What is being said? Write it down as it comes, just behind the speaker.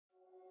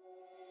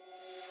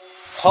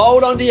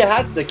Hold on to your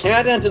hats, the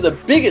countdown to the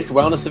biggest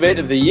wellness event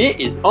of the year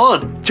is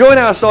on. Join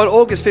us on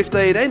August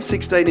 15 and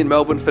 16 in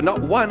Melbourne for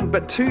not 1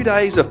 but 2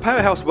 days of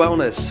Powerhouse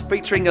Wellness,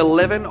 featuring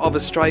 11 of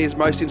Australia's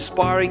most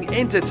inspiring,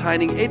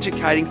 entertaining,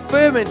 educating,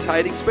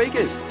 fermentating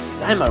speakers.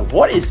 Damo,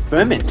 what is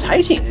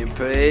fermentating?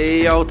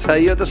 MP, I'll tell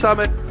you at the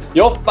summit.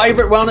 Your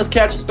favourite wellness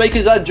couch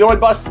speakers are joined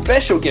by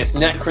special guest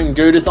Nat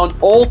Kringoudis on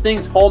all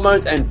things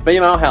hormones and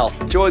female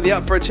health. Join the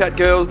Up for a Chat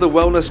girls, the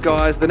wellness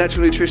guys, the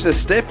natural nutritionist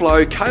Steph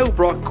Lowe, Cale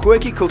Brock,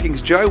 Quirky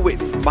Cookings, Joe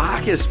Whitten,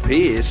 Marcus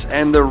Pearce,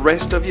 and the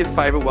rest of your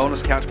favourite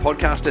wellness couch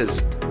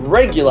podcasters.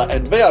 Regular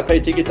and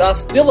VIP tickets are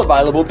still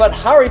available, but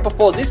hurry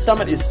before this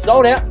summit is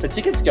sold out. For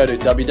tickets, go to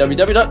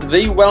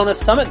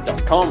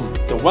www.thewellnesssummit.com.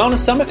 The Wellness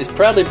Summit is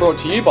proudly brought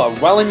to you by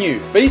Well and You.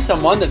 Be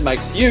someone that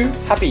makes you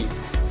happy.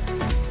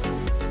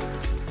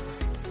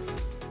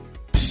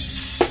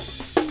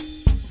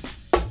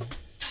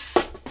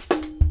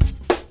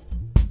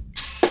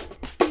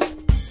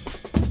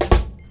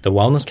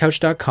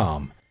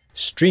 TheWellnessCouch.com,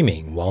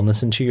 streaming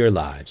wellness into your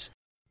lives.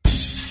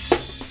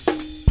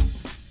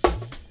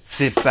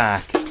 Sit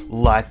back,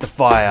 light the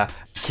fire,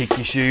 kick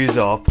your shoes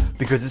off,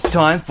 because it's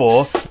time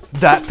for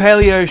That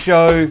Paleo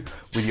Show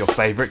with your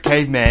favourite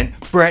caveman,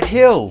 Brett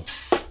Hill.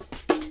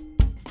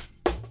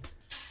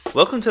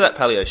 Welcome to That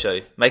Paleo Show,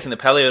 making the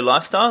paleo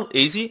lifestyle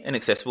easy and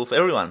accessible for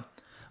everyone.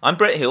 I'm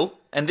Brett Hill,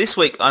 and this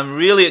week I'm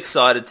really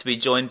excited to be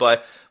joined by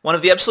one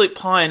of the absolute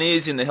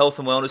pioneers in the health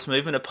and wellness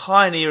movement, a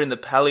pioneer in the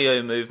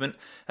paleo movement.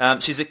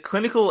 She's a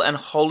clinical and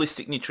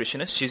holistic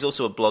nutritionist. She's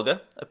also a blogger,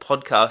 a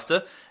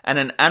podcaster, and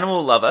an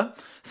animal lover.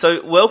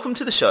 So welcome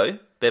to the show,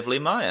 Beverly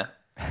Meyer.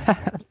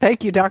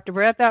 Thank you, Dr.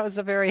 Brett. That was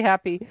a very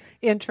happy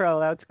intro.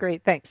 That's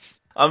great. Thanks.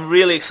 I'm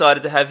really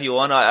excited to have you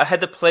on. I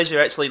had the pleasure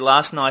actually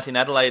last night in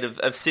Adelaide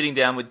of sitting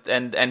down with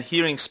and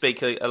hearing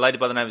speak a lady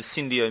by the name of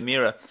Cindy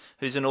O'Meara,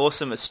 who's an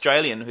awesome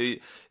Australian who,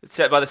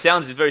 by the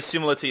sounds, is very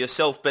similar to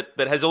yourself, but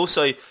has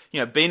also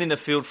been in the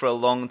field for a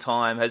long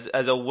time, has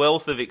a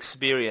wealth of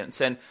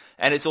experience, and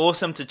it's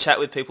awesome to chat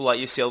with people like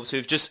yourselves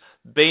who've just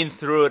been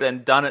through it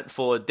and done it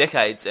for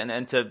decades,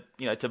 and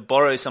to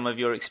borrow some of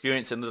your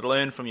experience and to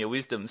learn from your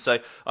wisdom. So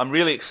I'm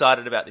really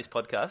excited about this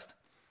podcast.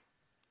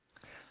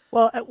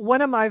 Well,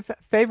 one of my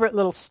favorite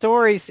little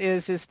stories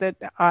is that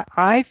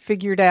I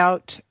figured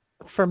out,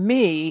 for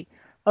me,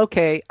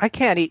 okay, I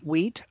can't eat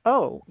wheat.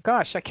 Oh,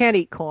 gosh, I can't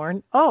eat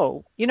corn.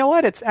 Oh, you know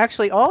what? It's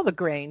actually all the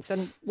grains.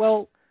 And,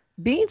 well,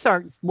 beans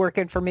aren't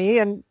working for me.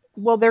 And,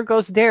 well, there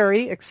goes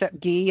dairy, except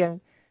ghee.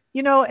 And,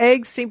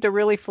 eggs seem to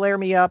really flare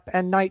me up,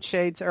 and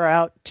nightshades are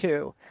out,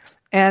 too.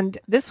 And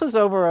this was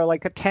over a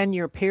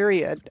 10-year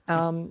period.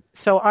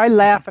 So I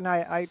laugh, and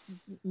I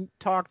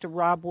talk to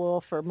Rob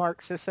Wolf or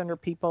Mark Sisson or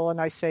people,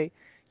 and I say,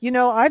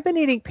 I've been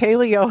eating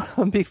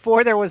paleo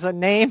before there was a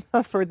name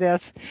for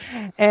this,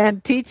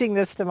 and teaching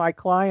this to my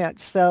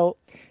clients. So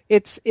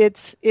it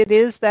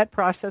is that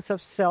process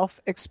of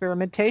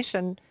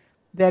self-experimentation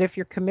that, if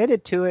you're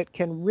committed to it,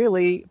 can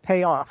really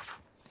pay off.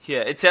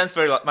 Yeah, it sounds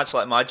very much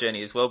like my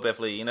journey as well,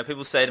 Beverly.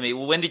 People say to me,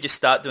 well, when did you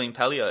start doing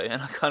paleo?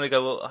 And I kind of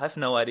go, well, I have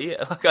no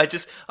idea.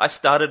 I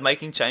started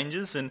making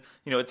changes, and,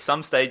 at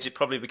some stage it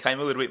probably became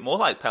a little bit more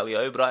like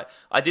paleo, but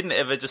I didn't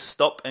ever just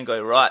stop and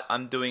go, right,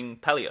 I'm doing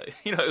paleo.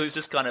 It was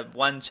just kind of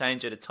one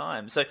change at a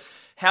time. So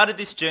how did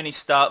this journey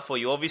start for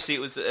you? Obviously,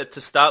 it was to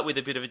start with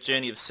a bit of a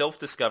journey of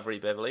self-discovery,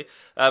 Beverly.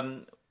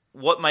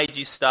 What made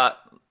you start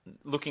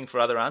looking for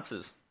other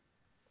answers?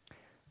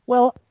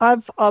 Well,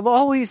 I've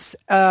always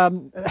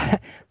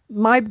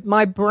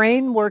my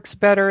brain works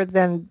better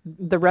than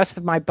the rest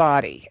of my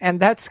body, and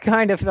that's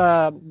kind of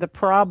the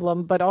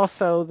problem, but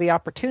also the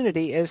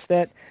opportunity is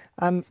that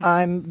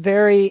I'm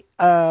very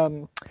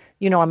I've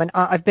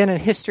been in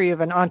history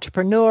of an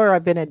entrepreneur.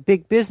 I've been in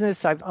big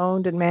business. I've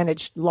owned and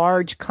managed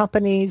large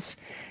companies,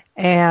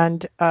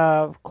 and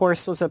of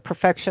course was a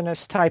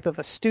perfectionist type of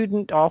a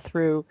student all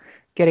through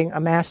getting a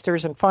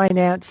master's in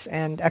finance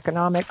and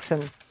economics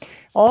and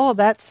all of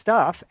that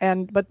stuff,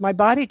 but my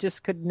body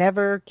just could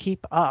never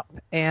keep up,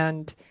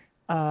 and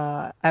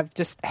I've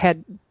just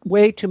had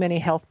way too many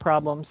health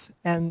problems.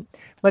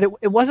 But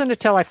it wasn't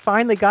until I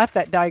finally got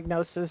that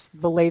diagnosis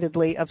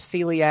belatedly of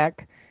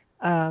celiac,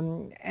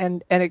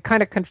 and it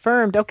kind of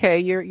confirmed, okay,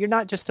 you're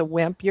not just a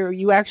wimp.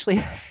 You actually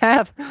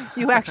have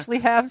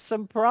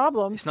some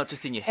problems. It's not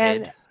just in your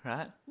head,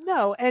 right?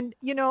 No, and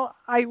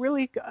I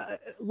really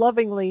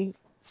lovingly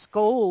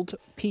scold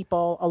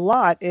people a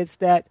lot is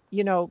that,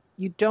 you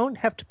don't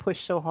have to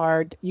push so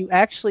hard. You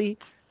actually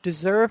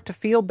deserve to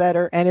feel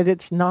better, and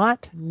it's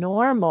not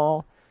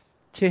normal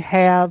to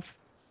have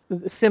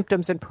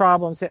symptoms and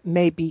problems that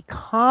may be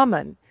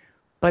common,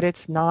 but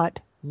it's not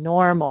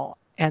normal.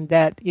 And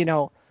that,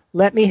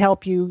 let me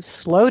help you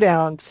slow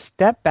down,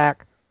 step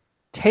back,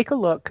 take a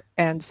look,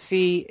 and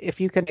see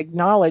if you can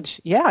acknowledge,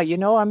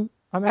 I'm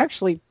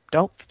actually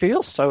don't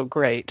feel so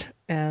great.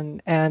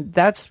 And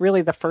that's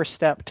really the first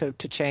step to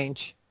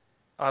change.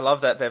 I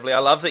love that, Beverly. I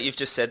love that you've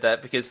just said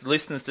that, because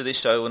listeners to this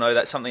show will know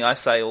that's something I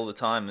say all the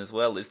time as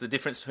well, is the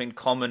difference between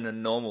common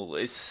and normal.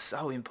 It's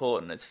so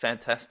important. It's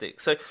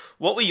fantastic. So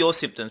what were your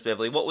symptoms,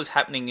 Beverly? What was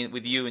happening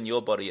with you and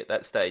your body at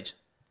that stage?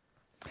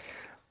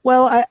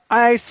 Well,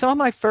 I saw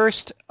my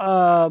first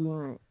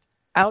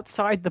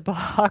outside the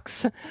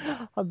box,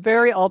 a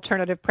very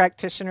alternative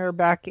practitioner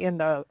back in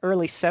the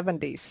early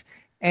 70s.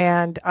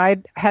 And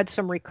I had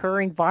some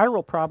recurring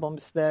viral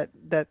problems that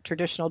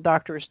traditional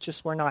doctors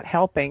just were not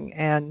helping.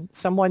 And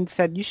someone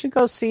said, you should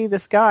go see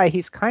this guy.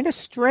 He's kind of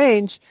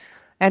strange.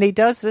 And he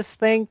does this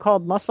thing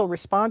called muscle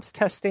response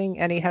testing.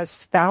 And he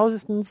has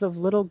thousands of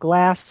little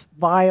glass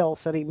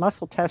vials that he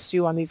muscle tests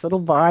you on these little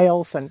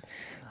vials. And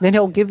then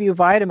he'll give you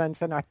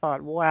vitamins. And I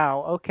thought,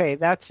 wow, okay,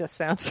 that just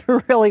sounds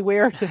really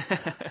weird.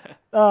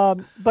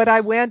 But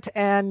I went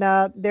and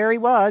there he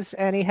was.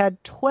 And he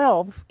had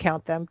 12,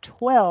 count them,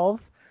 12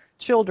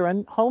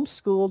 children,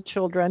 homeschooled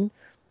children,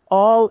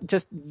 all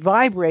just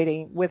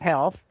vibrating with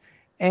health.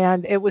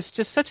 And it was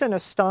just such an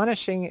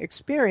astonishing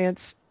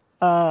experience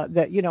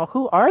that,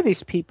 who are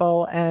these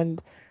people and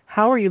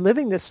how are you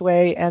living this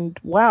way? And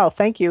wow,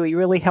 thank you. You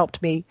really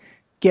helped me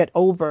get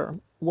over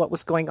what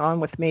was going on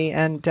with me.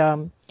 And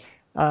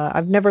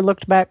I've never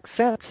looked back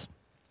since.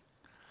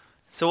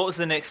 So what was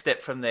the next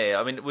step from there?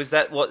 I mean, was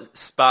that what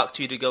sparked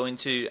you to go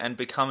into and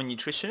become a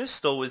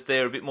nutritionist, or was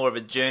there a bit more of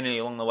a journey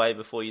along the way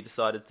before you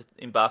decided to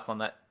embark on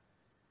that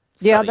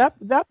study? Yeah,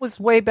 that was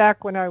way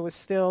back when I was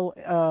still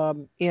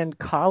in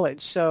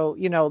college. So,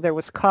 there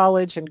was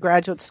college and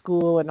graduate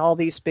school and all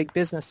these big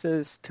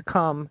businesses to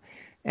come.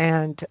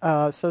 And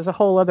so it was a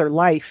whole other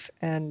life.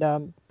 And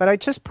but I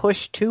just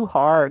pushed too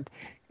hard.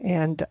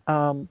 And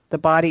the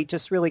body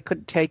just really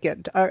couldn't take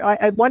it.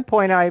 At one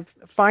point, I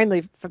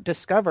finally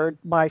discovered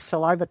by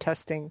saliva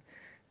testing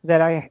that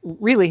I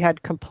really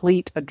had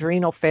complete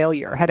adrenal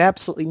failure, had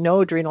absolutely no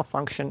adrenal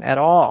function at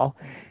all,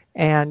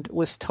 and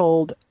was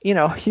told,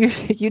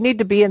 you need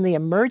to be in the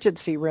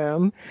emergency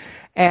room,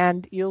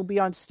 and you'll be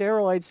on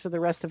steroids for the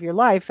rest of your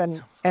life.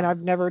 And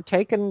I've never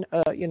taken,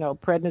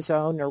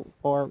 prednisone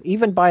or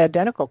even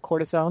bioidentical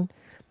cortisone.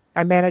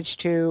 I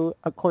managed to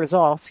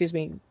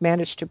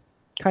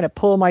kind of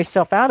pull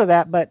myself out of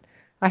that, but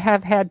I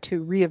have had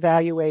to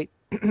reevaluate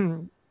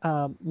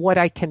what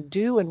I can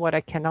do and what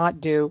I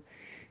cannot do.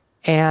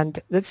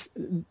 And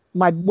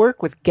my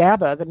work with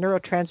GABA, the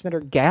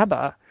neurotransmitter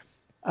GABA,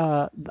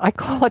 I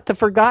call it the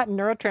forgotten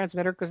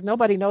neurotransmitter because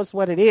nobody knows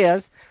what it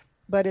is,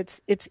 but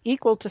it's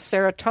equal to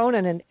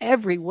serotonin in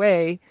every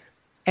way.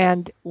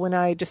 And when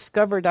I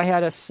discovered I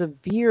had a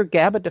severe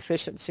GABA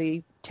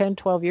deficiency 10,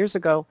 12 years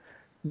ago,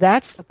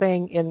 that's the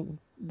thing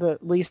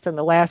at least in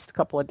the last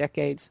couple of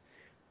decades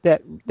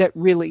that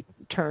really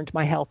turned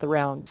my health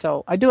around.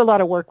 So I do a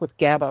lot of work with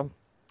GABA.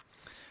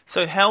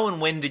 So how and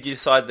when did you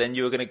decide then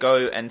you were going to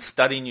go and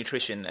study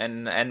nutrition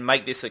and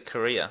make this a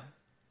career?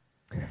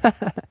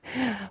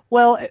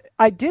 Well,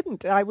 I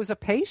didn't. I was a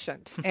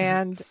patient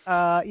and,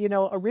 a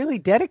really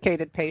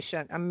dedicated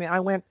patient. I mean, I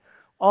went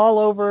all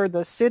over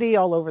the city,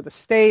 all over the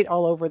state,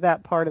 all over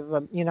that part of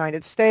the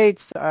United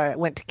States. I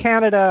went to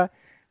Canada,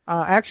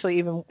 actually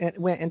even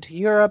went into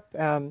Europe.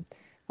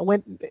 I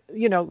went,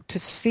 to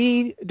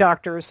see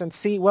doctors and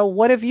see, well,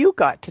 what have you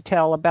got to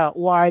tell about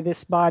why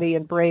this body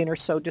and brain are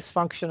so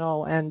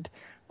dysfunctional and,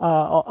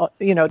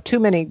 too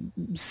many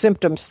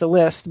symptoms to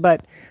list.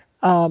 But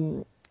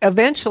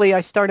eventually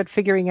I started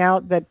figuring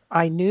out that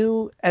I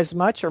knew as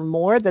much or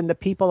more than the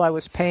people I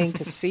was paying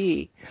to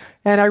see.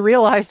 And I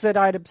realized that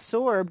I'd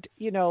absorbed,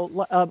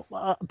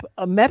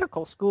 a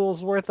medical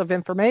school's worth of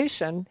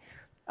information,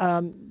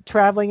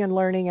 traveling and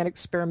learning and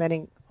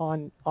experimenting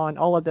on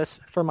all of this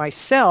for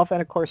myself,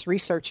 and of course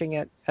researching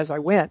it as I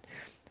went.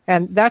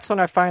 And that's when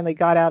I finally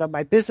got out of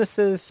my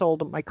businesses,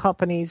 sold my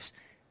companies,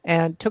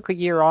 and took a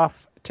year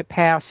off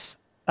to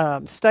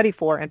study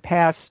for and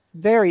pass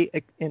very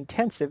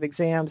intensive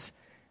exams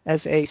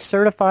as a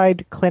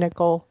certified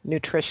clinical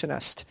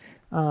nutritionist.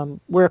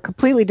 We're a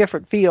completely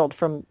different field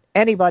from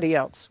anybody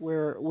else.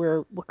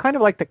 We're kind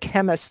of like the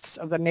chemists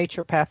of the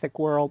naturopathic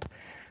world,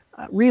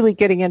 really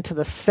getting into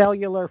the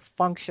cellular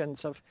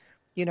functions of,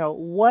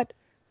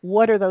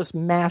 what are those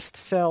mast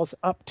cells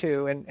up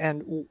to,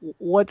 and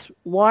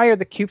why are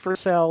the Kupffer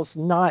cells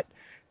not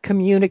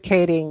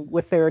communicating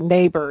with their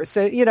neighbors?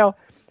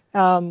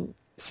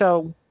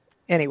 So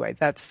anyway,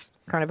 that's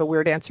kind of a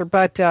weird answer,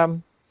 but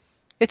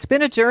it's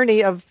been a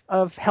journey of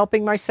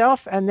helping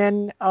myself and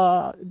then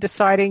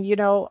deciding,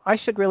 I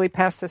should really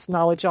pass this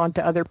knowledge on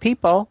to other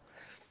people.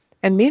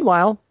 And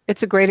meanwhile,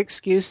 it's a great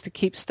excuse to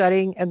keep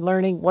studying and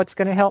learning what's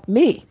going to help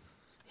me.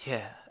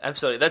 Yeah,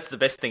 absolutely. That's the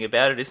best thing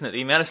about it, isn't it?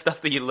 The amount of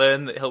stuff that you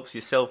learn that helps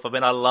yourself. I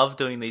mean, I love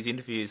doing these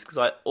interviews because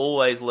I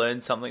always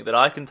learn something that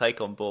I can take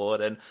on board,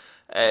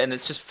 and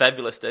it's just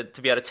fabulous to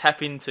be able to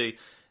tap into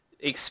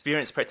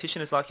experienced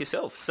practitioners like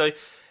yourself. So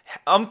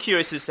I'm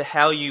curious as to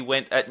how you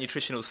went at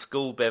nutritional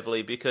school,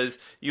 Beverly, because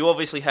you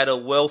obviously had a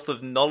wealth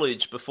of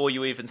knowledge before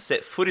you even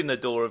set foot in the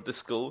door of the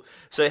school.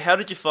 So how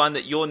did you find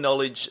that your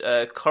knowledge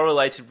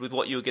correlated with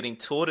what you were getting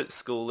taught at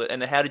school,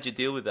 and how did you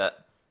deal with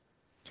that?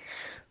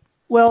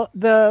 Well,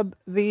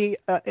 the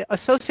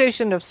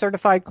Association of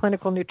Certified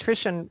Clinical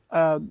Nutrition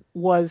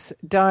was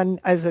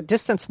done as a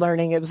distance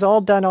learning. It was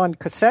all done on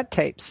cassette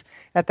tapes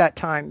at that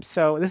time.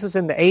 So this was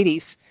in the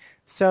 80s.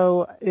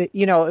 So, it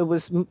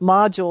was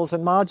modules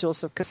and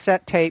modules of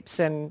cassette tapes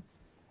and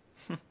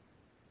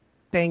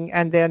thing.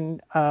 And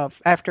then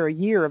after a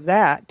year of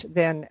that,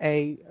 then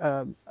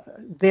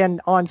then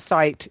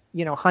on-site,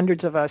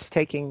 hundreds of us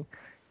taking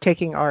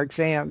our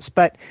exams.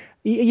 But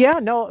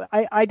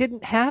I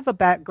didn't have a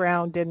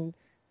background in,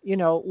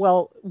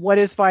 what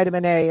is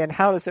vitamin A and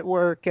how does it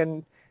work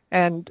and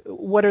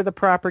what are the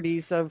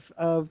properties of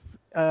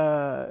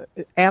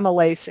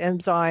amylase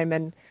enzyme.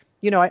 And,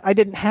 I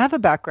didn't have a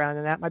background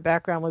in that. My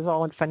background was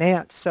all in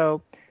finance.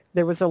 So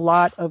there was a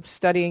lot of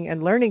studying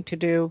and learning to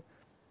do.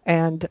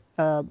 And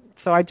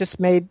so I just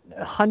made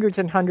hundreds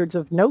and hundreds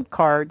of note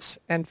cards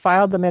and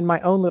filed them in my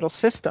own little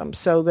system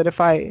so that if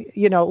we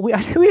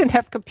didn't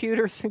have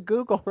computers and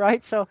Google,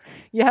 right? So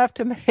you have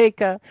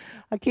to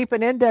keep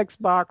an index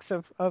box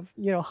of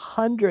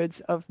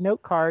hundreds of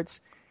note cards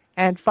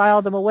and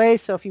file them away.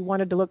 So if you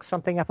wanted to look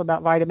something up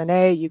about vitamin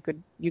A, you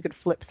could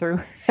flip through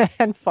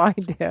and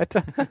find it.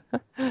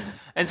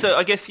 And so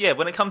I guess,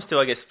 when it comes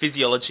to,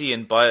 physiology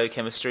and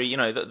biochemistry,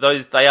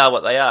 those, they are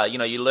what they are.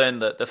 You learn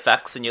the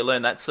facts and you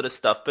learn that sort of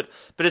stuff. But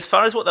as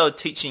far as what they were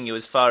teaching you,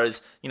 as far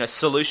as,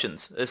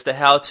 solutions as to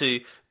how to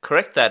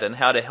correct that and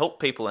how to help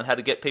people and how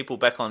to get people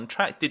back on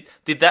track,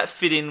 did that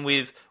fit in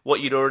with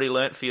what you'd already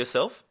learnt for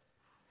yourself?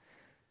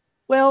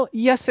 Well,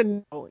 yes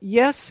and no.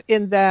 Yes,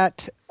 in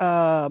that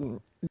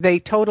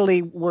they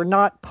totally were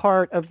not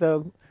part of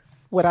the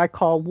what I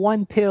call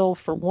one pill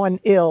for one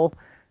ill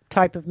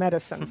type of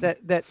medicine.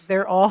 that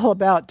they're all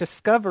about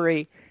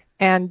discovery,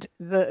 and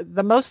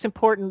the most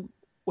important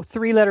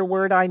 3-letter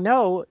word I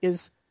know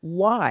is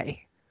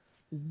why.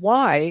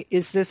 Why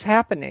is this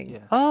happening? Yeah.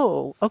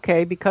 Oh,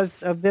 okay,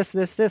 because of this.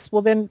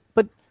 Well, then,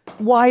 but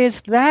why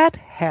is that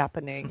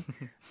happening?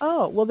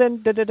 Oh, well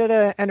then,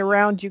 and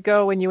around you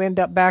go, and you end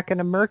up back in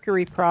a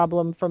mercury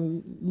problem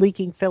from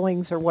leaking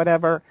fillings or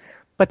whatever.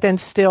 But then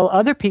still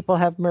other people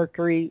have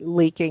mercury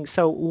leaking.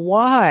 So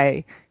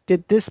why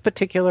did this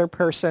particular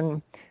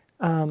person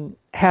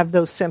have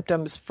those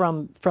symptoms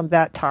from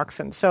that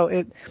toxin?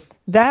 So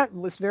that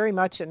was very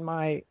much in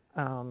my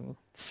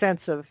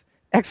sense of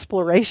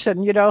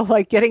exploration,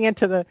 like getting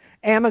into the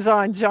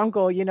Amazon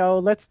jungle,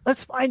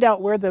 let's find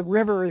out where the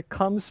river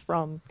comes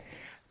from.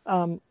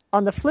 On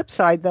the flip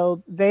side,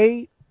 though,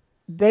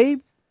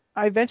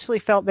 I eventually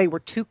felt they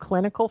were too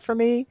clinical for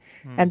me,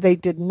 and they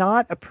did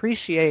not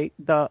appreciate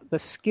the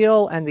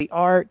skill and the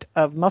art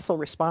of muscle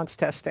response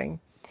testing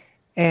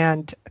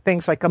and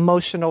things like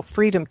emotional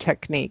freedom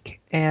technique,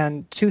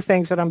 and two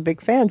things that I'm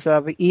big fans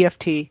of,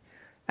 EFT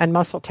and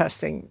muscle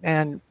testing.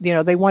 And,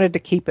 they wanted to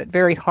keep it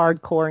very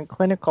hardcore and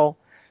clinical.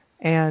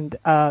 And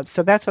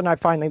so that's when I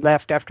finally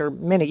left after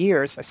many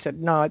years. I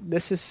said, no,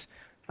 this is...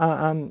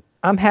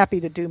 I'm happy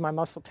to do my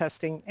muscle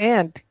testing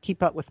and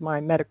keep up with my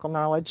medical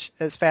knowledge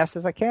as fast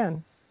as I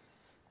can.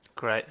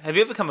 Great. Have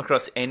you ever come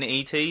across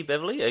NET,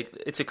 Beverly?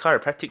 It's a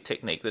chiropractic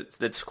technique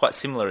that's quite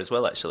similar as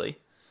well, actually.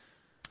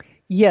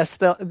 Yes,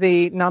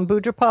 the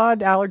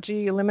non-Budrapod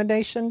allergy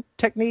elimination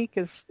technique,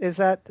 is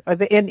that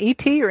the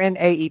NET or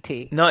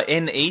NAET? No,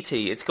 NET.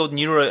 It's called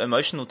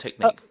neuro-emotional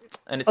technique.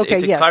 And it's a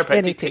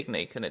chiropractic NET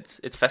technique, and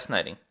it's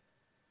fascinating.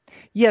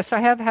 Yes, I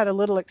have had a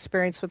little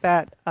experience with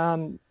that,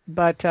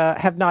 but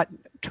have not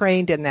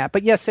trained in that.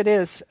 But yes, it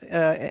is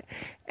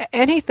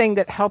anything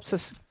that helps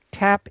us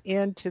tap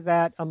into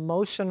that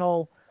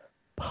emotional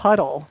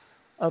puddle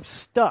of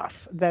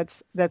stuff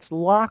that's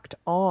locked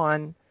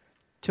on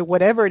to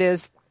whatever it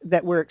is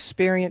that we're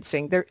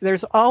experiencing.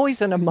 There's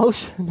always an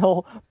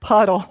emotional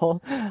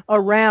puddle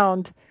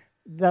around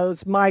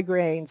those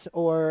migraines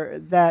or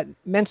that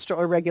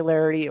menstrual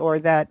irregularity or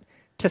that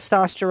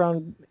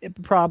testosterone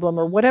problem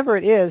or whatever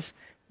it is.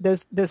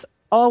 There's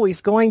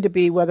always going to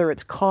be, whether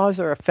it's cause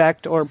or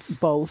effect or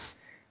both,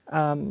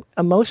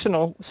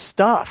 emotional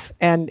stuff,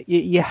 and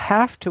you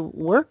have to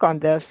work on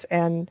this.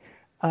 And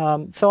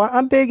so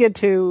I'm big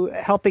into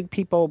helping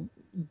people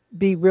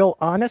be real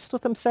honest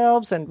with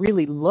themselves and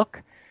really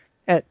look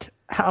at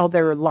how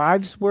their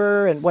lives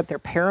were and what their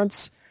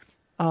parents'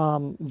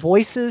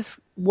 voices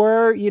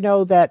were.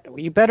 That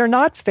you better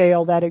not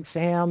fail that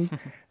exam,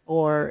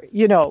 or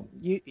you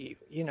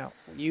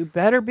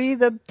better be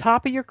the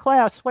top of your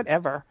class,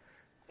 whatever.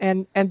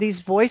 And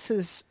these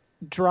voices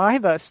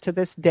drive us to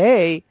this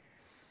day.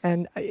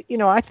 And,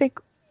 I think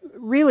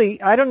really,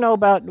 I don't know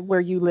about where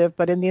you live,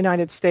 but in the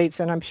United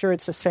States, and I'm sure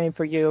it's the same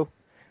for you,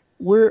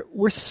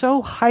 we're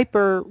so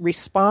hyper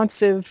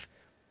responsive,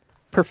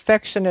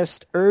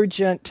 perfectionist,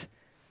 urgent,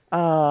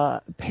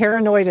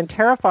 paranoid and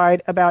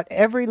terrified about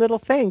every little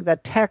thing, the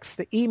text,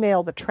 the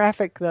email, the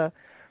traffic, the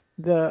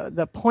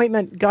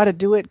appointment, got to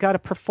do it, got to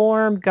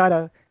perform, got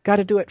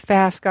to do it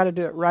fast, got to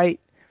do it right.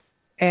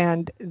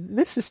 And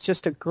this is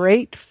just a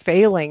great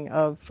failing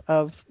of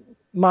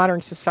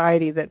modern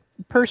society that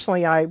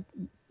personally I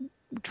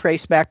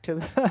trace back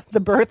to the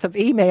birth of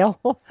email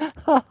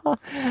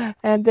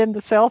and then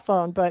the cell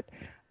phone. But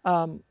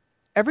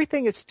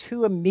everything is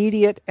too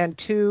immediate and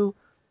too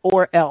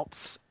or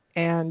else.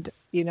 And,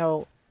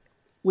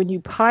 when you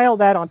pile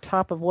that on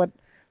top of what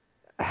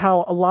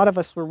how a lot of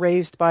us were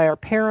raised by our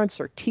parents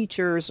or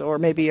teachers or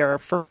maybe our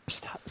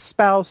first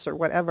spouse or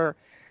whatever,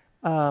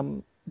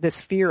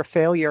 this fear of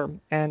failure.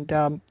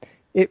 And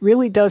it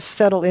really does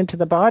settle into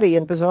the body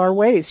in bizarre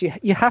ways.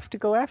 You have to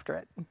go after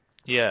it.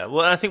 Yeah,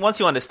 well, I think once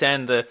you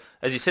understand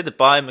as you said, the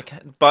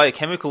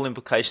biochemical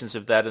implications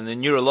of that and the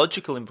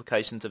neurological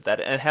implications of that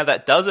and how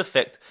that does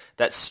affect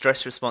that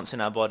stress response in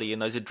our body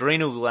and those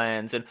adrenal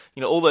glands and,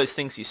 all those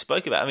things you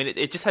spoke about. I mean,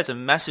 it just has a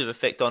massive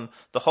effect on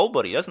the whole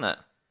body, doesn't it?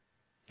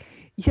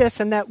 Yes,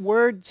 and that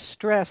word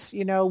stress,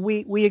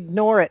 we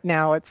ignore it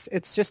now. It's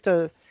just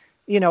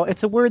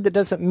it's a word that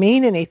doesn't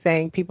mean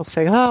anything. People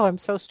say, "Oh, I'm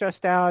so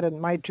stressed out and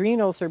my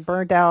adrenals are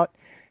burned out."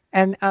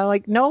 And I'm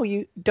like, no,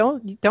 you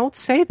don't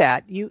say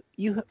that. You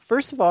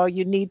first of all,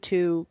 you need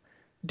to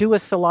do a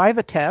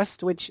saliva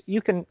test, which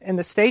you can, in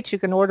the States, you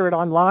can order it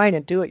online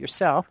and do it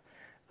yourself.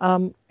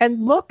 And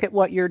look at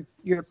what your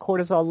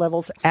cortisol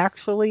levels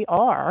actually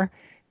are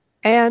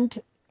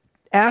and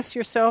ask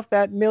yourself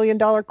that $1 million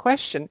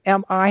question.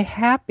 Am I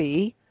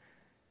happy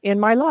in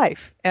my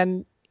life?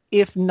 And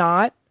if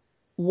not,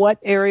 what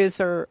areas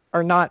are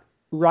not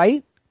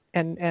right?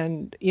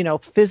 And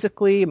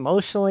physically,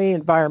 emotionally,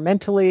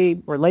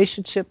 environmentally,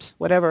 relationships,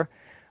 whatever,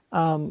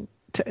 to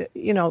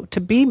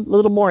be a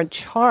little more in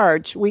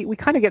charge, we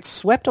kind of get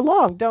swept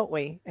along, don't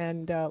we?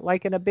 And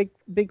like in a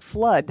big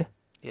flood.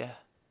 Yeah,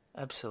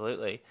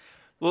 absolutely.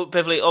 Well,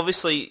 Beverly,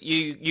 obviously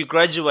you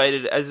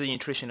graduated as a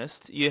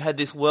nutritionist. You had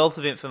this wealth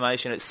of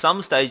information. At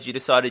some stage, you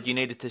decided you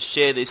needed to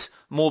share this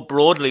more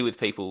broadly with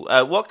people.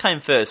 What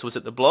came first? Was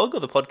it the blog or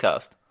the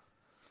podcast?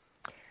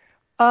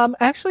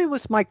 Actually, it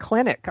was my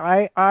clinic.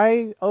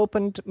 I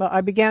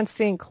began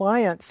seeing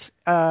clients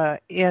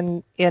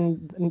in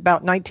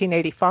about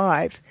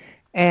 1985,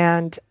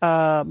 and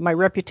my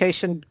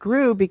reputation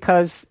grew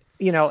because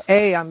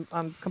I'm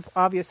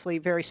obviously a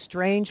very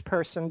strange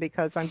person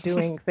because I'm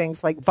doing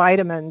things like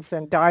vitamins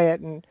and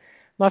diet and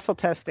muscle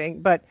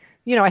testing, but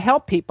I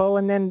help people,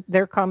 and then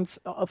there comes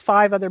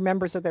 5 other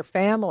members of their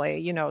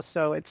family.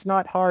 So it's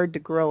not hard to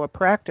grow a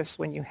practice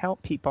when you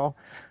help people.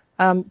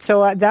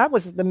 So that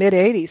was the mid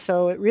 '80s.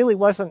 So it really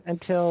wasn't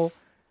until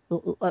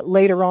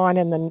later on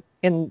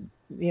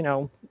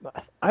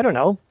I don't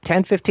know,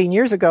 10, 15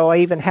 years ago, I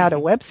even had a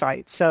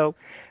website. So,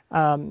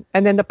 and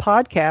then the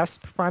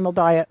podcast, Primal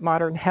Diet,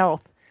 Modern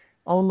Health,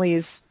 only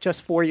is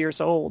just 4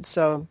 years old.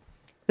 So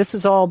this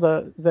is all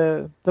the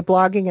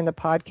blogging and the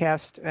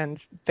podcast and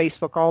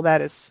Facebook, all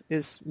that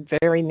is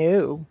very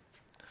new.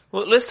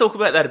 Well, let's talk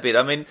about that a bit.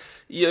 I mean,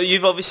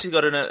 you've obviously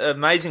got an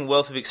amazing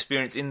wealth of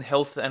experience in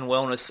health and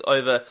wellness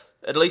over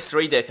at least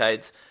 3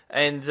 decades.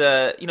 And,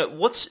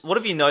 what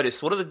have you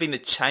noticed? What have been the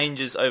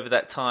changes over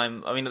that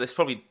time? I mean, there's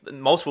probably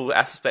multiple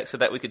aspects of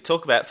that we could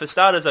talk about. For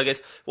starters, I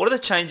guess, what are the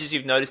changes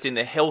you've noticed in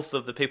the health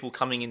of the people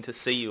coming in to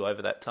see you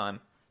over that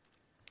time?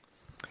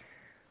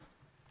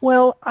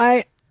 Well,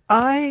 I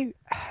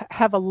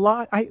have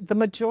the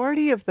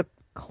majority of the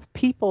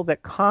people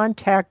that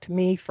contact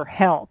me for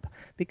help,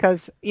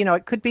 because,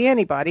 it could be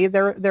anybody.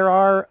 There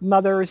are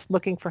mothers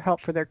looking for help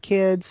for their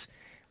kids,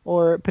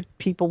 or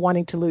people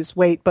wanting to lose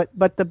weight, but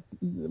the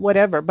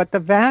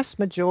vast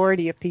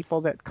majority of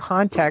people that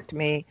contact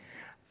me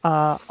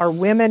are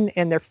women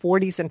in their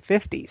 40s and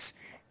 50s.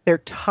 They're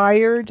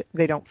tired,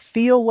 they don't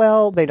feel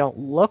well, they don't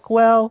look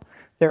well,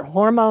 their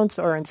hormones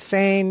are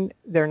insane,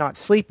 they're not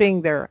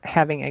sleeping, they're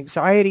having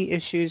anxiety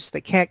issues,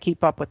 they can't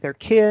keep up with their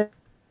kids.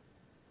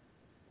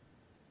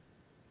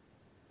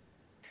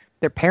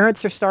 Their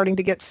parents are starting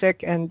to get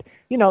sick, and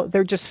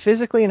they're just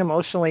physically and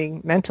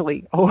emotionally,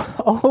 mentally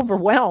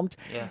overwhelmed.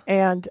 Yeah.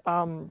 And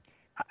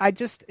I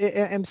just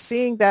am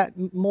seeing that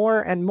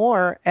more and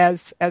more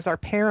as our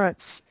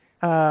parents,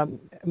 as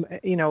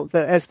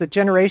the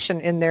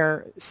generation in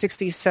their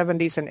 60s,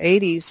 70s, and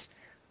 80s,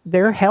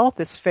 their health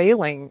is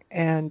failing,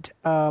 and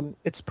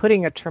it's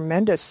putting a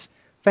tremendous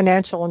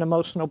financial and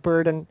emotional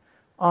burden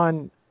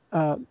on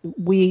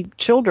we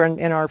children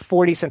in our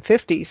 40s and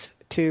 50s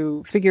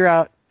to figure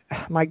out,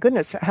 my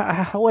goodness,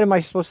 what am I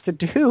supposed to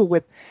do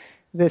with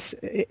this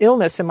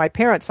illness in my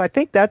parents? So I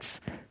think that's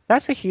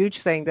a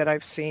huge thing that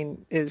I've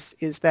seen is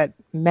that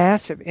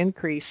massive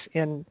increase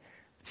in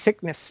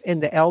sickness in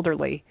the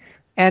elderly.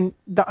 And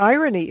the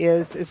irony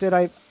is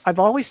that I've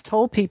always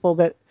told people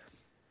that,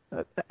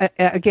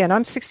 again,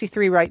 I'm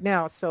 63 right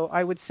now, so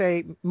I would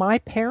say my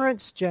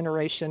parents'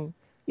 generation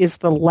is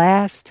the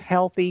last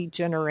healthy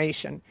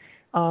generation.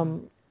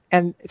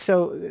 And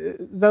so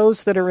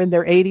those that are in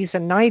their 80s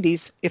and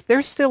 90s, if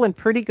they're still in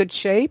pretty good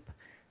shape,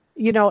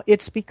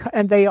 it's because,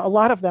 and a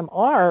lot of them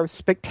are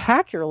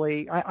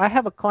spectacularly. I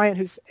have a client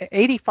who's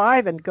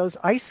 85 and goes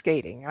ice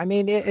skating. I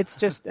mean, it's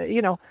just,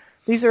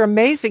 these are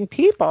amazing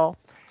people,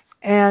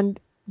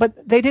 but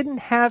they didn't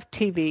have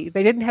TV.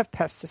 They didn't have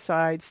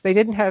pesticides. They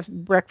didn't have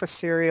breakfast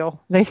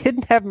cereal. They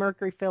didn't have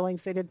mercury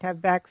fillings. They didn't have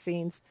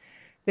vaccines.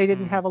 They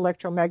didn't have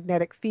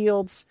electromagnetic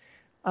fields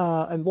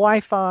and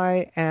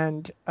Wi-Fi,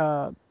 and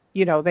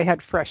they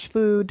had fresh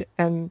food,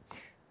 and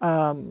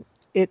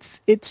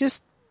it's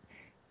just,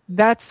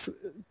 that's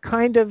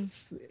kind of,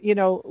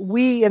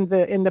 we in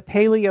the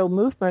paleo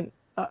movement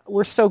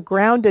we're so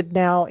grounded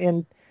now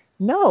in,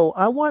 no,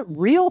 I want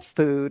real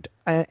food,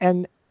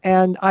 and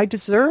I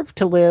deserve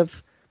to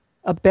live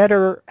a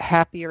better,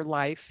 happier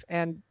life.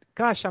 And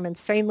gosh, I'm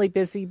insanely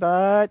busy,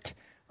 but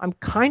I'm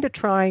kind of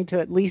trying to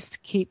at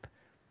least keep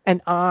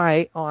an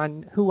eye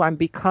on who I'm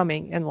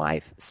becoming in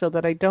life so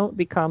that I don't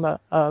become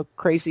a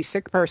crazy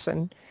sick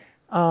person,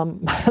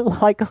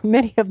 like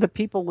many of the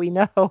people we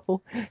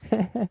know.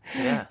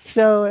 Yeah.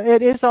 So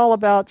it is all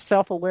about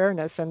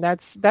self-awareness, and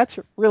that's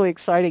really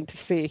exciting to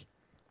see.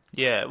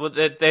 Yeah, well,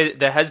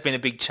 there has been a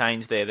big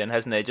change there, then,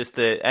 hasn't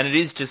there? And it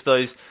is just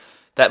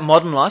that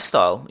modern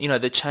lifestyle. You know,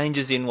 the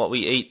changes in what we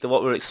eat,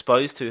 what we're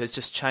exposed to, has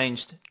just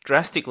changed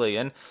drastically.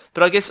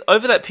 But I guess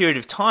over that period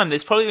of time,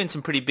 there's probably been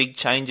some pretty big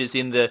changes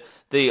in the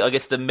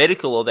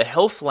medical or the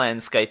health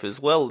landscape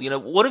as well. You know,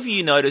 what have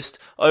you noticed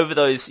over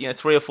those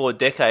 3 or 4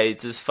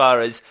 decades as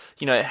far as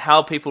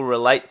how people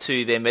relate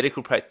to their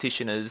medical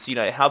practitioners?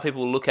 How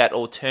people look at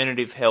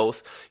alternative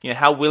health.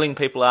 How willing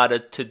people are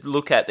to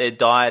look at their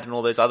diet and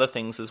all those other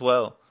things as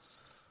well.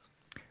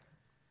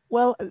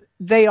 Well,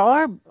 they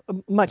are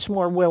much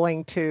more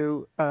willing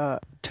to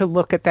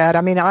look at that.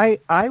 I mean,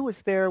 I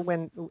was there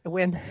when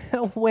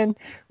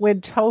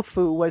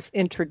tofu was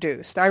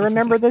introduced. I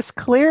remember this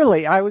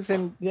clearly. I was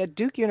at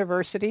Duke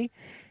University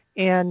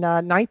in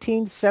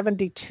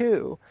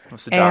 1972.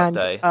 It's a dark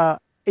day.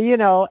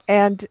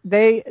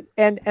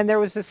 And there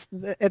was this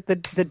at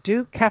the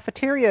Duke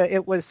cafeteria.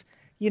 It was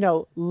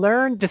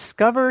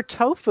discover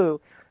tofu,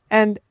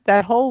 and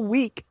that whole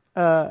week.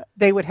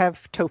 They would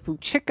have tofu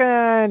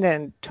chicken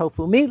and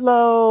tofu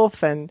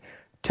meatloaf and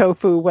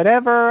tofu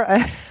whatever.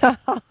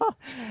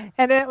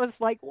 And it was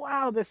like,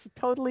 wow, this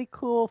totally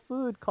cool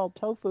food called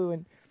tofu,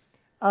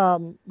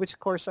 and which, of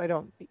course, I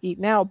don't eat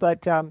now.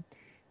 But,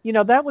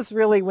 that was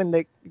really when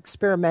the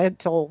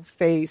experimental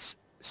phase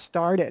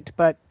started.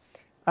 But,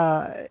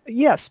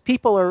 yes,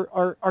 people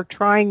are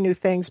trying new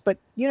things. But,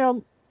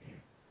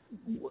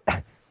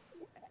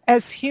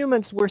 as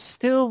humans, we're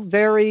still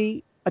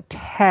very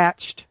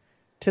attached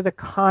to the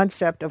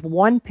concept of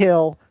one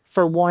pill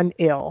for one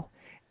ill.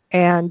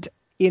 And,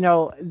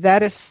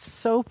 that is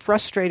so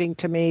frustrating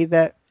to me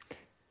that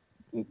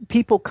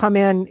people come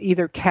in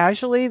either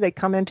casually, they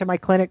come into my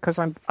clinic because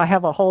I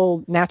have a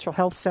whole natural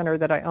health center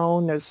that I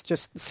own. There's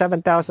just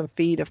 7,000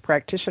 feet of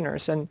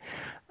practitioners and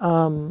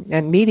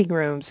meeting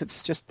rooms.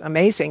 It's just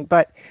amazing.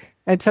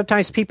 And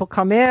sometimes people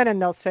come in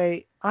and they'll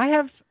say, I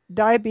have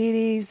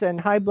diabetes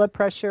and high blood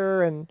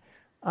pressure and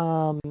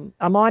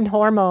I'm on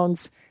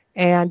hormones.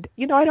 And,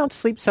 I don't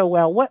sleep so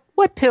well.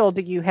 What pill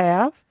do you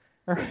have?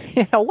 Or,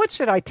 what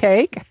should I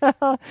take?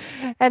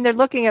 And they're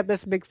looking at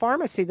this big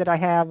pharmacy that I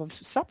have of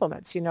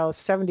supplements,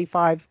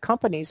 75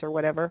 companies or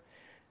whatever.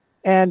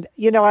 And,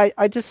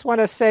 I just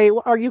want to say,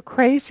 are you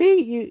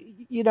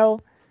crazy?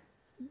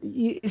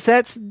 Is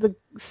that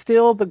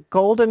still the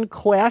golden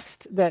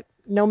quest that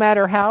no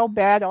matter how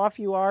bad off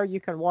you are, you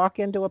can walk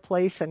into a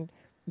place and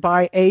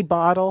buy a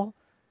bottle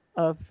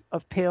of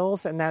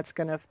pills and that's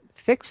going to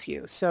fix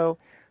you? So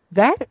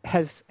that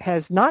has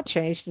not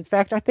changed. In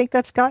fact, I think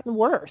that's gotten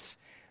worse.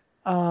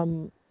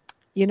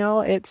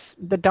 It's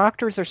the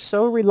doctors are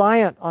so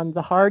reliant on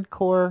the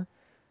hardcore.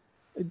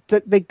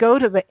 They go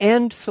to the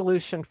end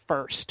solution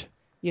first.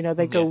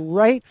 They go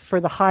right for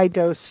the high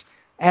dose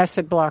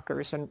acid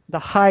blockers and the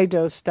high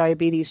dose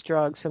diabetes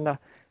drugs and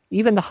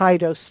even the high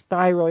dose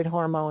thyroid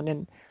hormone.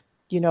 And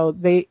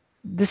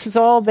this is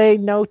all they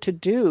know to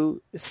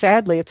do.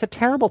 Sadly, it's a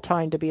terrible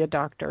time to be a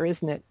doctor,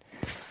 isn't it?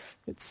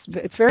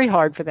 It's very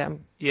hard for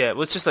them. Yeah,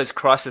 well, it's just those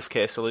crisis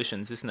care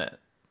solutions, isn't it?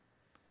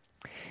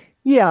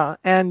 Yeah,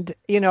 and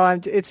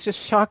it's just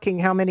shocking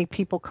how many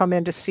people come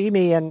in to see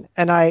me, and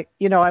I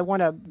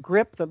want to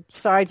grip the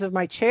sides of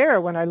my chair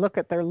when I look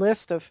at their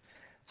list of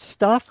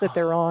stuff that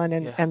they're on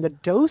and the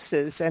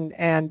doses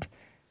and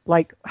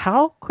like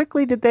how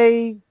quickly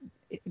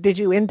did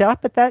you end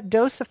up at that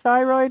dose of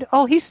thyroid?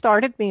 Oh, he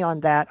started me on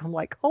that. I'm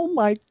like, oh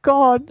my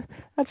God,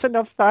 that's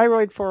enough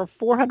thyroid for a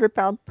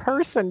 400-pound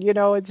person.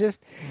 It's just,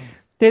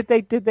 did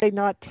they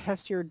not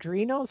test your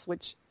adrenals?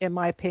 Which, in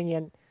my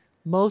opinion,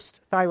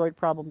 most thyroid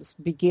problems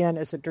begin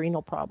as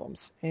adrenal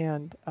problems.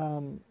 And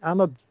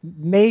I'm a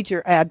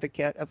major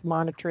advocate of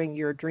monitoring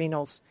your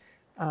adrenals.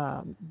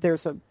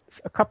 There's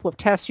a couple of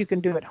tests you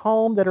can do at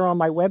home that are on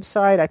my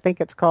website. I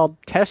think it's called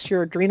Test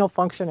Your Adrenal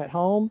Function at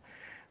Home.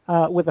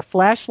 With a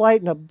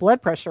flashlight and a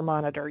blood pressure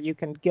monitor, you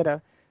can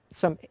get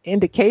some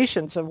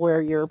indications of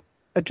where your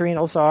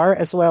adrenals are,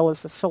 as well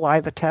as a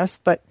saliva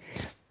test. But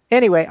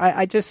anyway,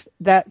 I just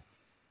that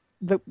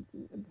the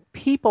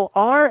people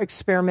are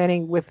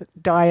experimenting with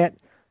diet,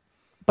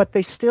 but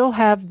they still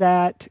have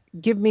that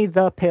give me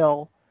the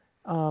pill,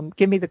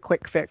 give me the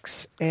quick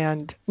fix.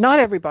 And not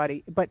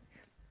everybody, but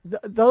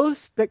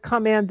those that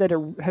come in that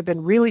have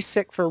been really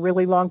sick for a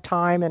really long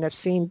time and have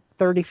seen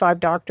 35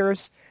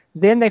 doctors,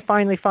 then they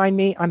finally find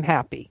me. I'm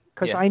happy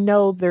because I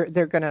know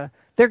they're gonna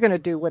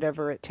do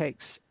whatever it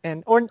takes.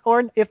 And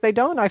or if they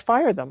don't, I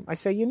fire them. I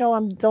say, I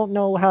don't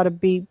know how to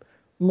be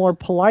more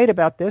polite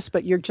about this,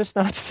 but you're just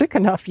not sick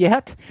enough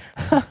yet.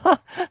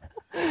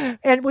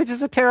 and which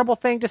is a terrible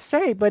thing to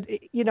say, but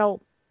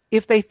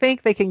if they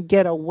think they can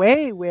get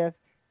away with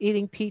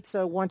eating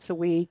pizza once a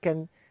week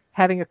and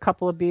having a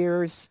couple of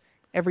beers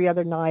every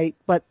other night,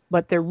 but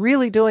they're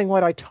really doing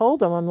what I told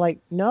them, I'm like,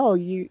 no,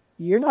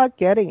 you're not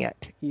getting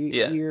it.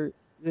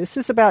 This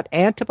is about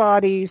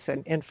antibodies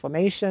and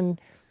inflammation,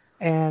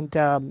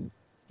 and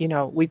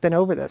we've been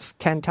over this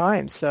 10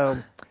 times, so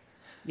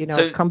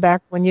come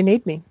back when you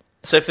need me.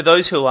 So for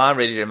those who are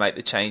ready to make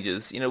the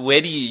changes,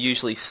 where do you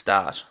usually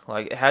start?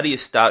 Like, how do you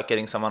start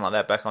getting someone like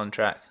that back on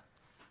track?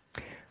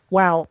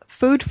 Wow,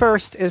 food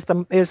first is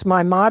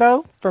my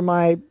motto for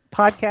my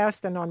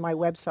podcast and on my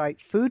website.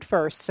 Food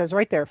first says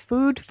right there,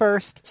 food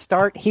first,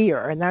 start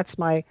here, and that's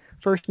my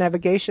first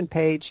navigation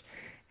page.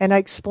 And I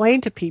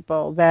explain to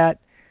people that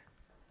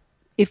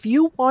if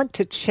you want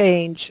to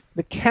change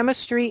the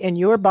chemistry in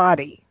your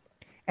body,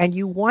 and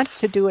you want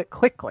to do it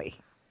quickly,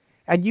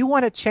 and you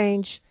want to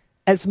change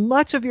as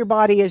much of your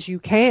body as you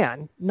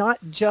can, not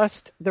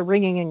just the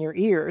ringing in your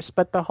ears,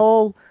 but the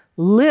whole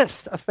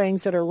list of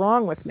things that are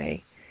wrong with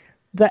me,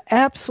 the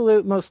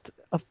absolute most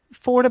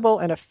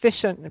affordable and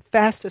efficient and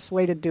fastest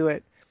way to do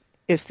it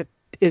is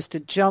to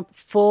jump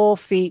full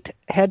feet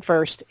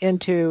headfirst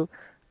into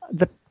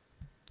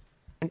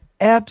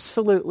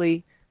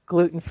absolutely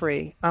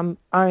gluten-free.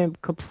 I am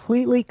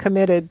completely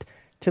committed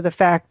to the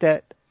fact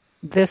that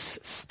this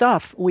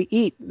stuff we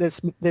eat,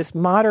 this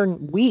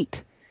modern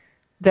wheat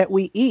that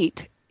we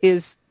eat,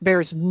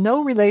 bears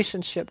no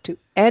relationship to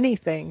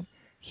anything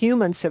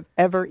humans have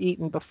ever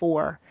eaten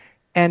before,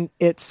 and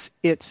it's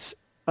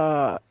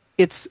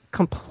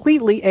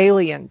completely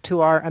alien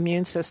to our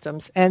immune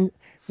systems. And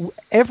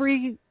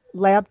every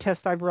lab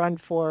test I've run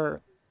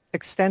for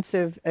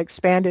extensive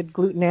expanded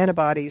gluten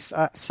antibodies,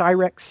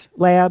 Cyrex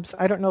labs,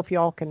 I don't know if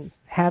y'all can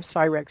have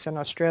Cyrex in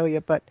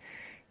Australia, but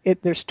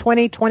there's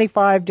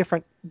 25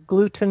 different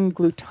gluten,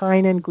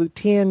 glutenin,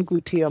 glutein,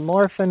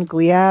 gluteomorphin,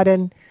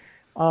 gliadin,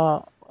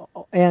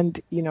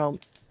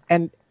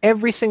 and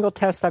every single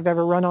test I've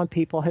ever run on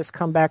people has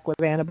come back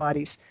with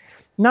antibodies.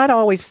 Not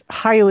always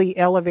highly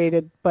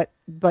elevated, but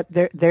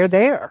they're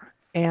there.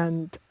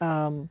 And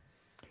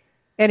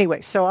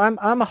anyway, so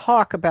I'm a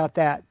hawk about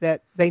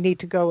that they need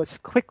to go as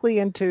quickly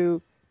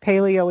into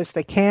paleo as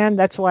they can.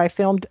 That's why I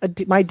filmed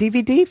my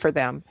DVD for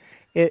them.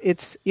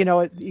 It's you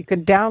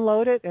can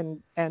download it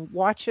and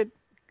watch it,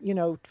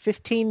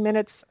 15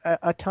 minutes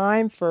a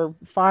time for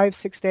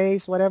 5-6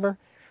 days, whatever.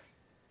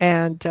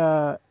 And,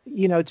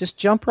 just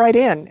jump right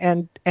in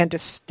and to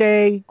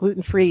stay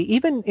gluten-free,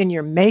 even in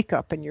your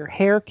makeup and your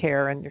hair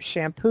care and your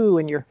shampoo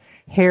and your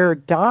hair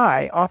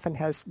dye often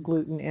has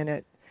gluten in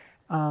it.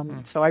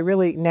 So I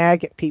really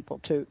nag at people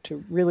to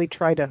really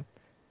try to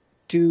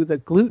do the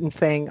gluten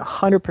thing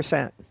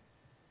 100%.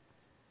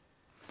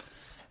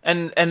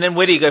 And then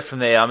where do you go from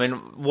there? I mean,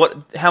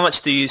 how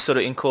much do you sort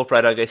of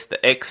incorporate, I guess,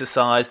 the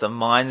exercise, the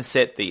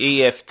mindset,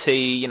 the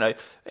EFT,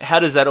 how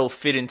does that all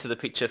fit into the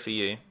picture for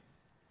you?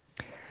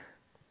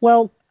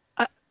 Well,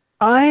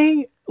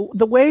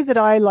 the way that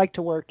I like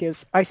to work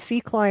is I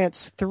see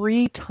clients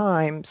 3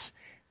 times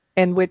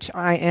in which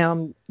I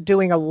am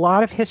doing a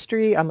lot of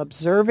history. I'm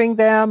observing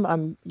them.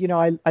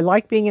 I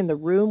like being in the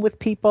room with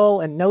people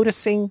and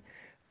noticing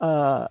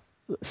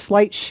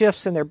slight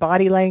shifts in their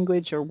body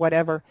language or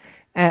whatever,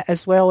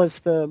 as well as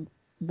the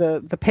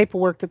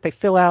paperwork that they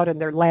fill out in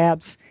their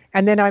labs.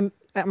 And then I'm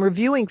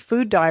reviewing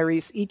food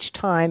diaries each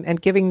time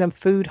and giving them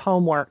food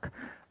homework.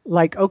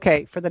 Like,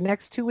 okay, for the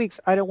next 2 weeks,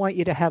 I don't want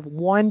you to have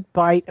 1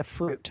 bite of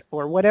fruit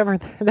or whatever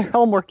their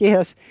homework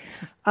is.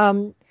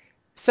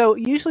 So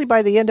usually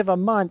by the end of a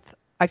month,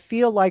 I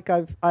feel like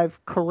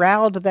I've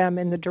corralled them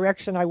in the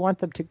direction I want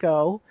them to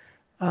go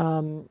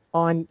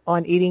on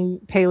eating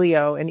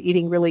paleo and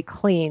eating really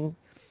clean.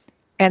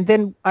 And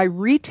then I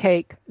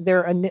retake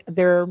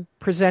their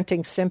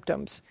presenting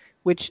symptoms,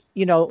 which,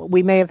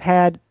 we may have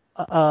had,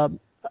 I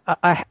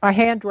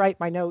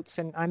handwrite my notes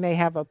and I may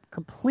have a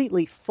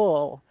completely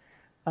full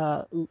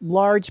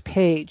large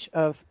page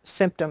of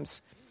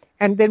symptoms.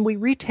 And then we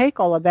retake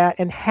all of that,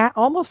 and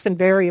almost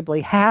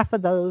invariably, half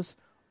of those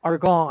are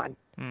gone.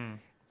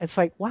 It's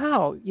like,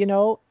 wow,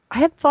 I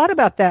hadn't thought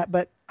about that,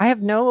 but I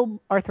have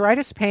no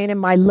arthritis pain in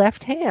my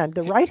left hand.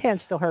 The right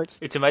hand still hurts.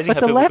 It's amazing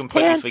how people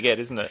completely forget,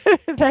 isn't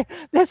it?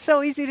 That's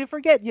so easy to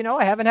forget.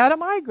 I haven't had a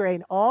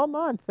migraine all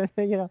month,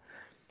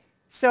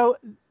 So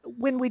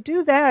when we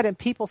do that and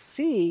people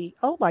see,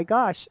 oh my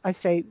gosh, I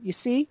say, you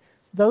see,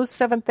 those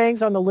 7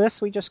 things on the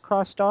list we just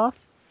crossed off,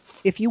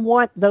 if you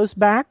want those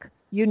back,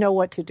 you know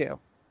what to do.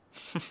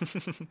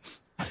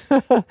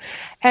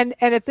 and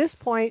at this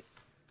point,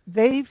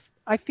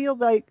 I feel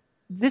like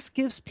this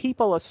gives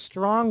people a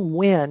strong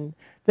win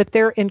that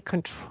they're in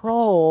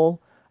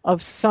control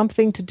of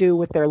something to do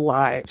with their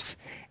lives.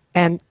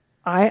 And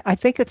I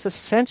think it's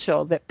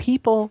essential that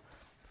people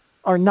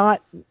are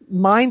not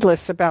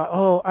mindless about,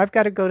 oh, I've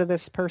got to go to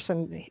this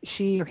person,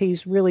 she or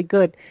he's really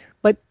good.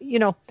 But,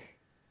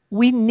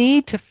 we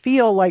need to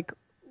feel like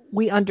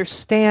we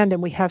understand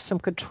and we have some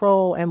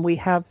control and we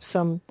have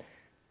some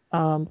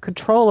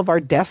control of our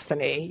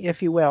destiny,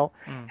 if you will.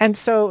 And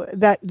so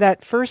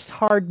that first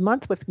hard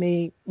month with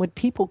me, when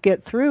people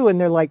get through and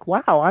they're like,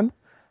 wow, I'm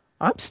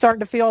starting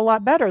to feel a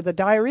lot better. The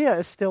diarrhea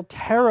is still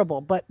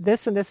terrible, but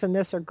this and this and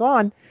this are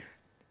gone.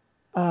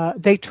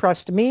 They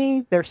trust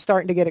me. They're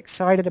starting to get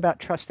excited about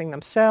trusting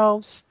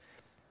themselves.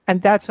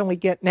 And that's when we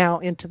get now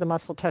into the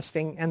muscle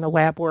testing and the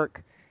lab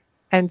work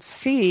and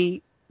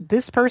see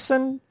this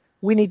person,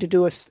 we need to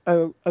do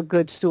a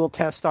good stool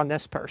test on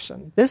this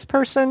person. This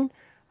person,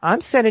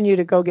 I'm sending you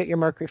to go get your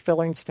mercury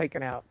fillings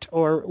taken out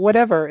or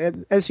whatever.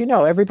 As you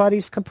know,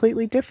 everybody's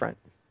completely different.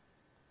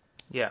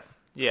 Yeah.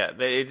 Yeah,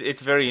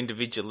 it's very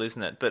individual,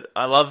 isn't it? But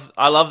I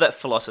love that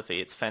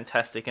philosophy. It's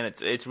fantastic, and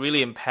it's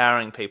really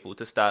empowering people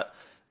to start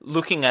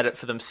looking at it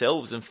for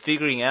themselves and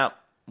figuring out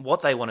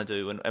what they want to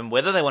do and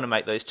whether they want to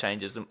make those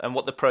changes and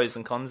what the pros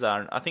and cons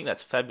are. And I think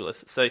that's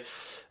fabulous. So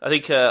I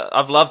think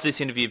I've loved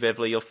this interview,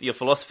 Beverly. Your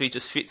philosophy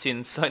just fits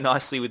in so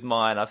nicely with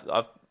mine.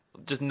 I've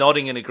just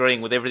nodding and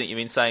agreeing with everything you've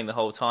been saying the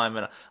whole time.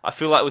 And I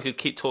feel like we could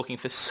keep talking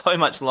for so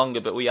much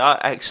longer, but we are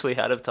actually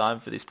out of time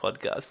for this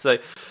podcast. So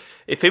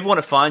if people want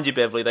to find you,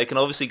 Beverly, they can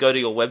obviously go to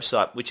your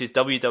website, which is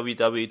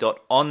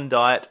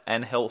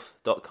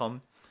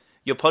www.ondietandhealth.com.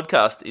 Your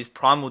podcast is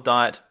Primal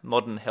Diet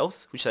Modern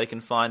Health, which they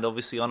can find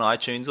obviously on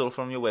iTunes or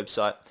from your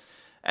website.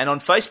 And on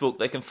Facebook,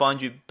 they can find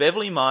you,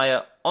 Beverly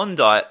Meyer, on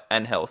Diet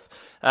and Health.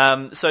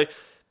 So,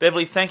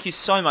 Beverly, thank you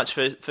so much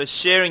for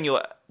sharing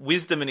your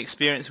wisdom and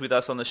experience with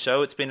us on the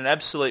show. It's been an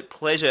absolute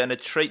pleasure and a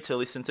treat to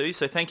listen to.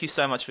 So thank you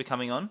so much for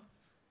coming on.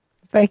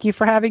 Thank you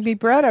for having me,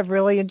 Brett. I've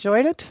really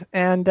enjoyed it.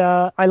 And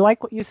I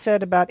like what you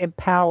said about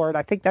empowered.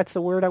 I think that's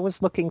the word I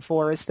was looking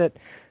for, is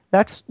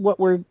that's what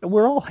we're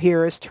all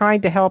here, is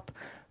trying to help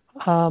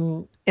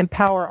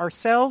empower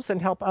ourselves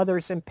and help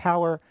others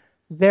empower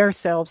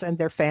themselves and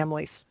their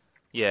families.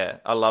 Yeah,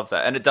 I love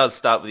that. And it does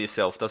start with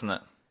yourself, doesn't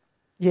it?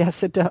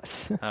 Yes, it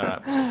does. All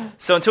right.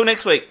 So until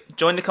next week,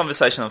 join the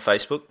conversation on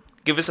Facebook.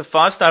 Give us a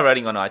 5-star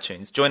rating on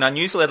iTunes. Join our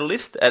newsletter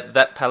list at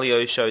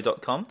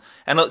thatpaleoshow.com.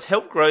 And let's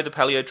help grow the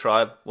paleo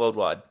tribe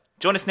worldwide.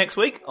 Join us next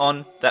week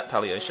on That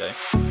Paleo Show.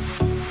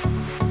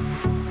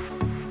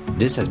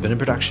 This has been a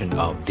production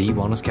of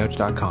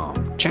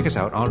TheWellnessCouch.com. Check us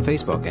out on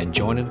Facebook and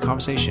join in the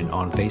conversation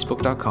on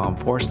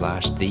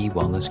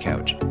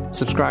Facebook.com/TheWellnessCouch.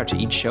 Subscribe to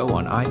each show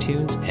on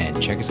iTunes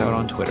and check us out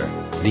on Twitter.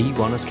 The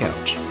Wellness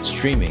Couch,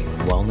 streaming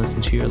wellness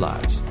into your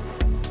lives.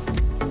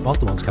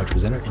 Whilst the Wellness Couch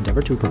presenter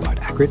endeavor to provide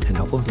accurate and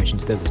helpful information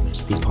to their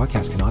listeners, these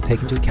podcasts cannot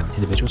take into account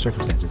individual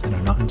circumstances and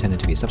are not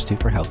intended to be a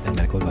substitute for health and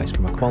medical advice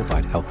from a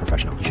qualified health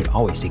professional. You should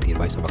always seek the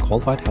advice of a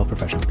qualified health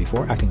professional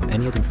before acting on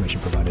any of the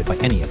information provided by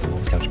any of the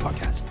Wellness Couch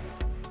podcasts.